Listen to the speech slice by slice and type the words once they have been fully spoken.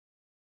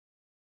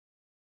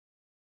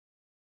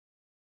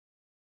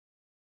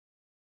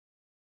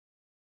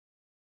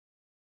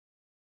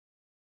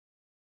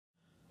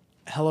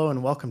Hello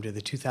and welcome to the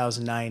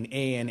 2009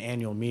 AN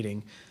Annual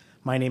Meeting.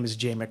 My name is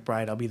Jay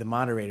McBride. I'll be the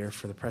moderator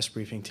for the press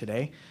briefing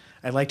today.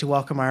 I'd like to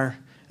welcome our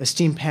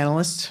esteemed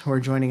panelists who are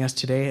joining us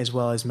today, as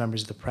well as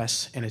members of the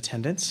press in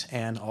attendance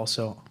and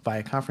also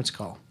via conference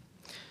call.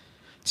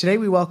 Today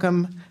we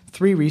welcome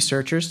three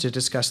researchers to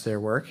discuss their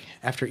work.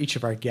 After each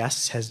of our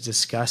guests has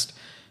discussed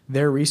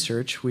their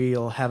research,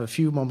 we'll have a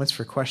few moments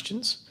for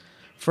questions.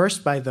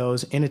 First by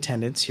those in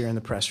attendance here in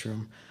the press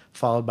room,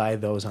 followed by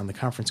those on the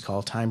conference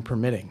call, time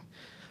permitting.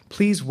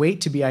 Please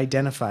wait to be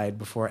identified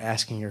before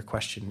asking your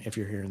question if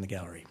you're here in the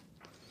gallery.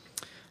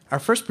 Our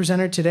first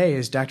presenter today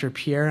is Dr.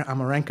 Pierre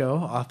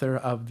Amarenco, author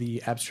of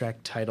the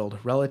abstract titled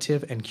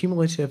Relative and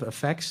Cumulative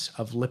Effects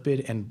of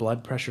Lipid and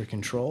Blood Pressure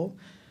Control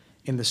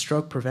in the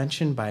Stroke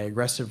Prevention by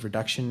Aggressive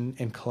Reduction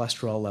in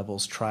Cholesterol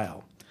Levels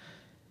trial.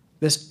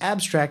 This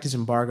abstract is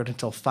embargoed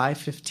until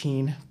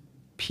 5:15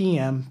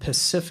 p.m.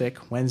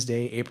 Pacific,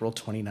 Wednesday, April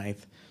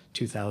 29th,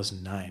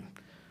 2009.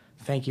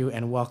 Thank you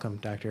and welcome,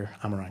 Dr.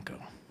 Amarenco.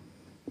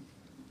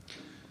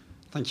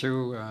 Thank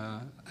you,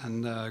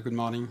 and good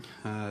morning,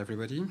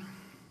 everybody.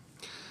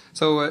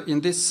 So in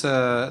this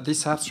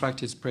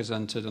abstract is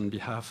presented on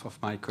behalf of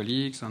my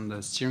colleagues on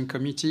the steering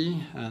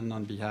committee and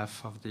on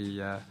behalf of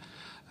the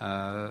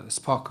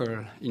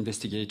Sparkle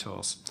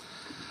investigators.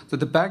 So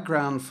the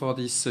background for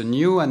this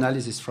new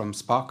analysis from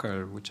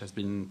Sparkle, which has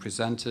been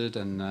presented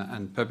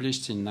and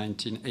published in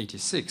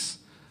 2006,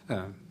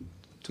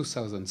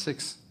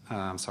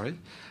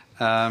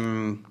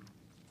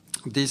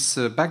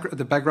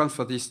 the background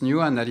for this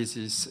new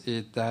analysis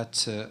is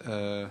that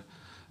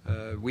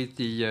with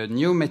the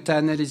new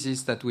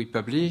meta-analysis that we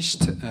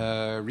published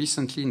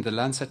recently in the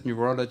Lancet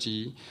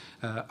Neurology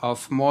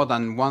of more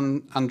than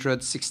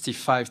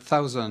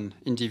 165,000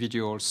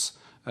 individuals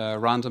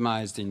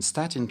randomized in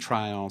statin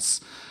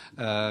trials,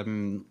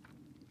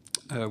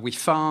 we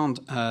found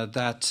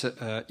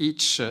that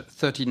each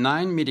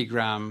 39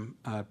 milligram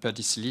per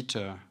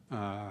deciliter,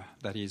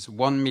 that is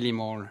 1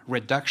 millimole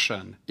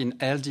reduction in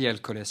LDL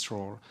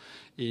cholesterol,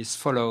 is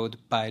followed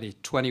by a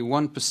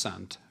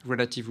 21%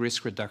 relative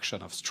risk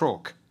reduction of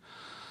stroke.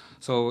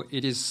 So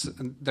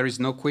there is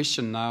no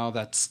question now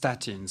that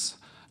statins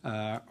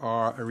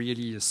are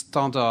really a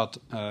standard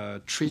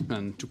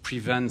treatment to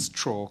prevent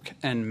stroke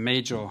and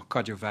major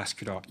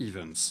cardiovascular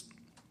events.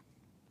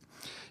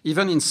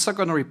 Even in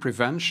secondary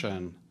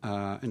prevention,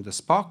 in the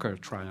Sparkle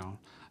trial,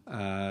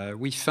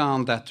 we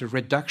found that the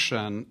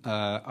reduction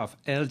of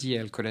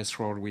LDL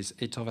cholesterol with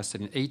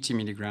atorvastatin 80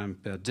 milligram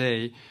per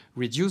day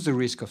reduced the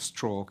risk of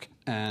stroke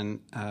and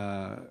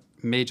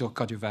major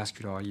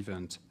cardiovascular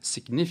events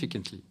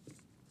significantly.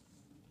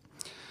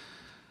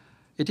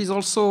 It is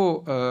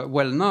also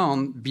well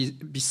known,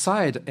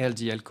 beside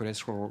LDL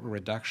cholesterol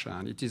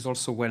reduction, it is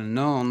also well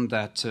known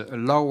that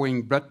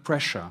lowering blood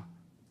pressure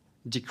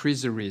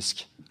decreases the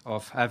risk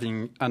of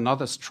having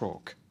another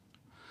stroke.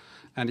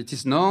 And it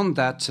is known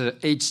that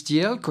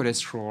HDL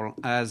cholesterol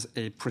has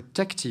a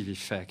protective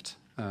effect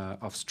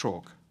of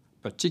stroke,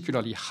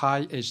 particularly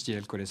high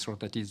HDL cholesterol,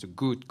 that is the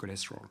good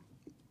cholesterol.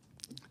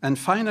 And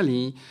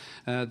finally,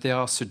 there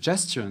are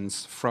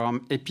suggestions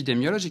from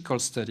epidemiological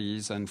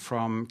studies and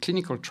from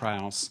clinical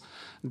trials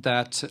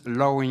that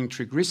lowering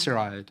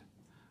triglyceride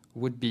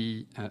would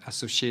be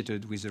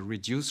associated with a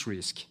reduced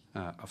risk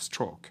of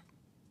stroke.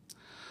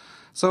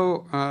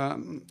 So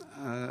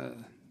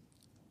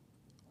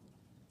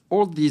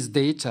all these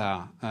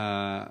data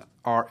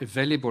are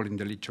available in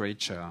the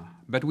literature,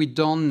 but we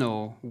don't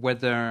know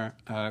whether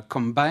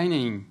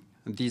combining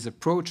these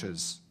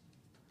approaches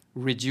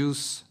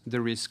reduce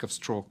the risk of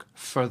stroke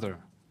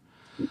further.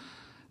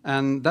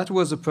 And that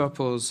was the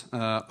purpose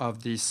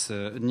of this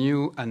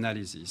new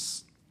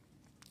analysis.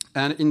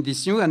 And in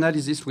this new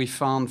analysis, we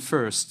found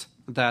first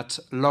that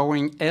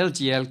lowering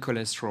LDL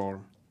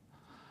cholesterol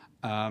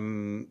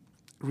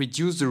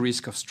reduced the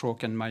risk of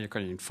stroke and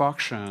myocardial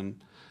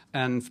infarction.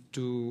 And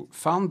to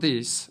find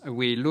this,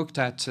 we looked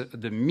at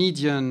the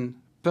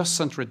median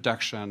percent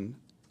reduction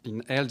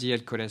in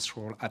LDL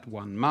cholesterol at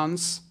 1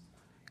 month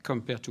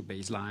compared to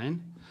baseline.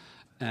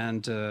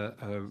 And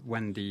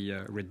when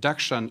the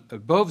reduction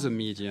above the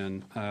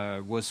median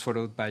was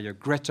followed by a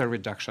greater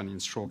reduction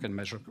in stroke and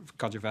major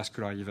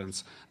cardiovascular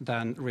events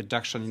than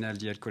reduction in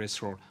LDL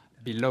cholesterol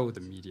below the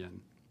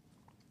median.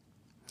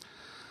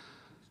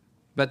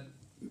 But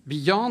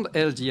beyond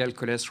LDL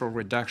cholesterol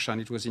reduction,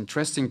 it was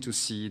interesting to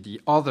see the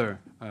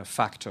other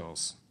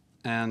factors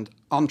and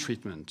on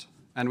treatment.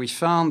 And we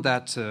found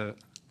that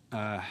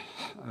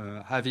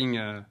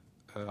having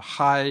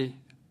high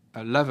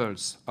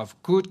levels of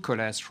good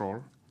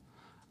cholesterol,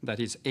 that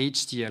is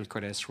HDL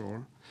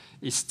cholesterol,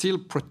 is still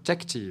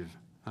protective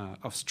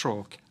of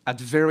stroke at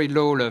very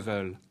low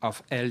level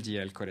of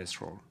LDL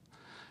cholesterol,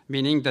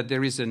 meaning that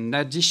there is an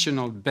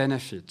additional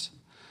benefit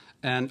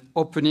and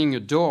opening a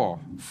door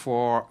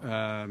for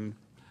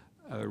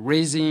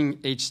raising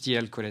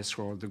HDL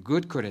cholesterol, the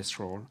good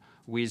cholesterol,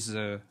 with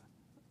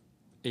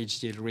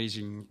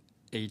HDL-raising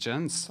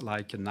agents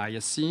like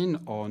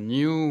niacin or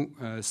new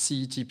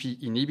CETP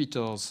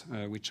inhibitors,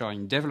 which are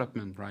in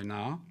development right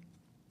now.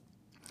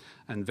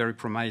 and very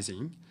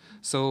promising.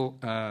 So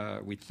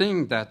we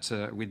think that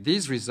with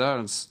these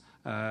results,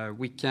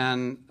 we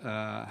can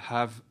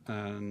have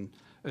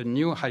a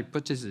new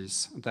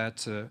hypothesis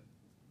that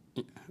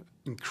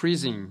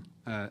increasing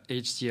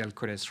HDL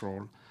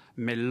cholesterol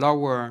may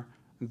lower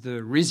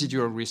the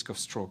residual risk of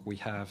stroke we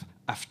have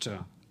after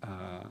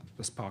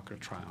the Sparkle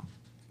trial.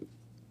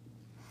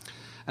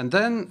 And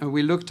then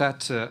we looked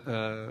at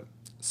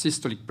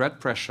systolic blood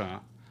pressure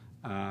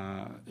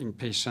in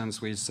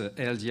patients with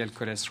LDL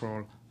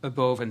cholesterol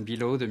above and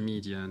below the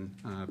median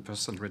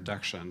 %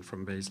 reduction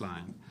from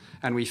baseline.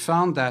 And we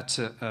found that,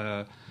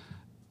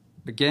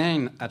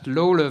 again, at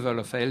low level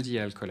of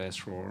LDL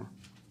cholesterol,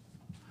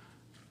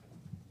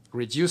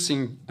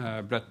 reducing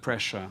blood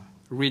pressure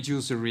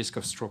reduces the risk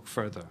of stroke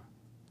further.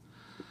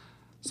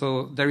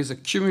 So there is a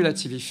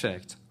cumulative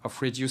effect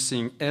of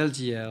reducing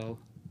LDL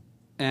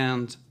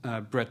and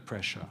blood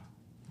pressure.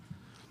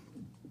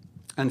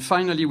 And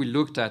finally, we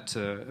looked at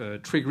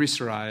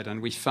triglyceride,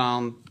 and we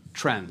found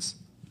trends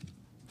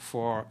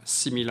for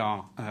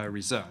similar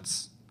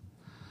results.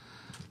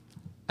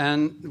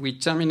 And we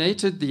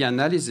terminated the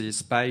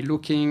analysis by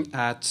looking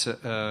at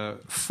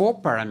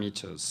 4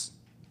 parameters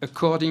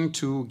according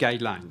to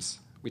guidelines,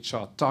 which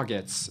are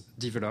targets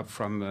developed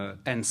from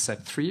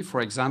NSEP3,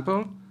 for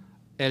example,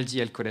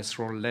 LDL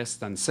cholesterol less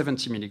than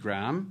 70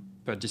 milligram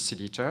per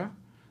deciliter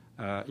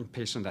in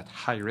patients at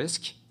high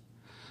risk.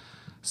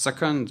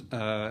 Second,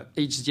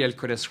 HDL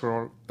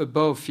cholesterol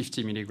above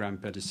 50 milligram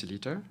per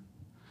deciliter.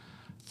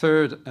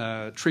 Third,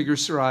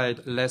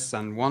 triglyceride less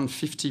than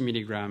 150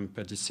 milligram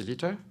per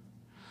deciliter.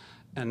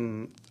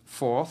 And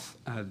fourth,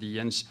 the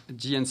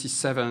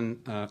GNC7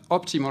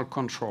 optimal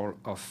control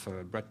of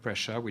blood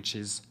pressure, which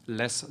is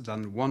less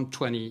than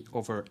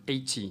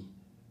 120/80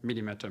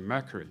 millimeter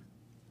mercury.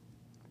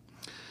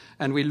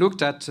 And we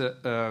looked at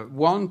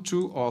 1,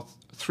 2, or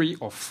 3,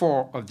 or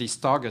 4 of these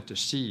targets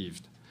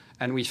achieved.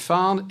 And we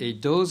found a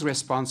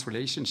dose-response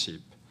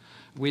relationship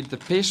with the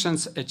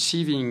patients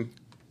achieving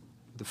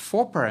the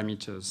 4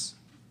 parameters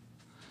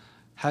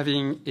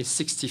having a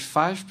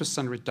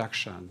 65%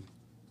 reduction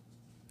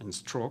in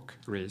stroke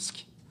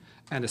risk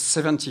and a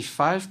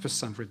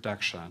 75%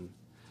 reduction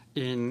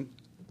in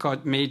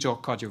major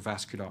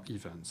cardiovascular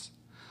events.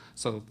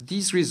 So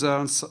these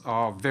results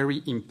are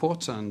very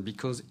important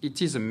because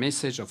it is a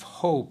message of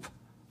hope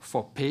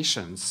for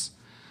patients.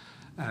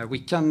 We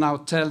can now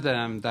tell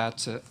them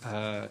that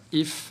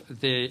if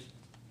they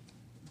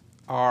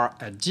are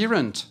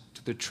adherent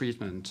to the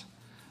treatment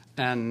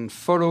and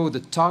follow the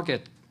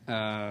target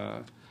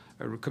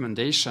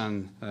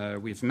recommendation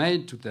we've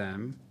made to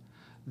them,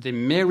 they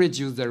may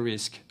reduce the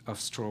risk of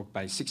stroke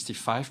by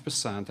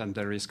 65% and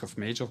the risk of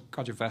major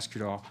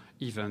cardiovascular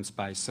events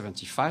by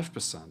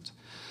 75%.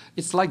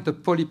 It's like the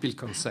polypill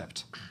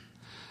concept.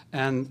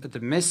 And the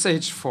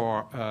message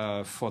for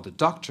the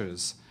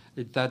doctors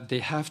is that they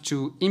have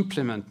to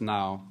implement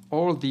now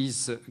all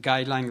these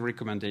guideline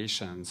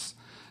recommendations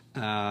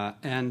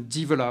and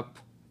develop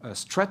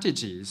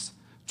strategies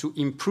to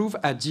improve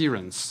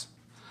adherence.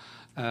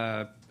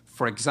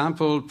 For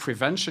example,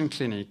 prevention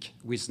clinic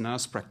with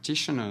nurse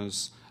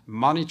practitioners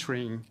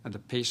monitoring the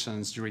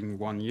patients during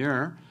 1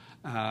 year,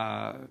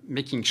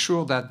 making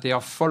sure that they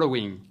are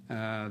following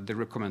the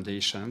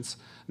recommendations,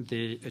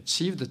 they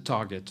achieve the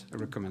target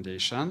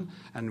recommendation,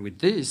 and with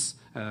this,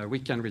 we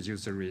can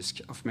reduce the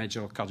risk of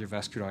major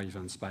cardiovascular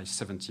events by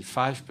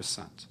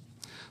 75%.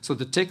 So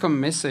the take-home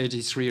message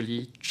is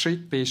really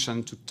treat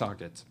patient to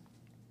target.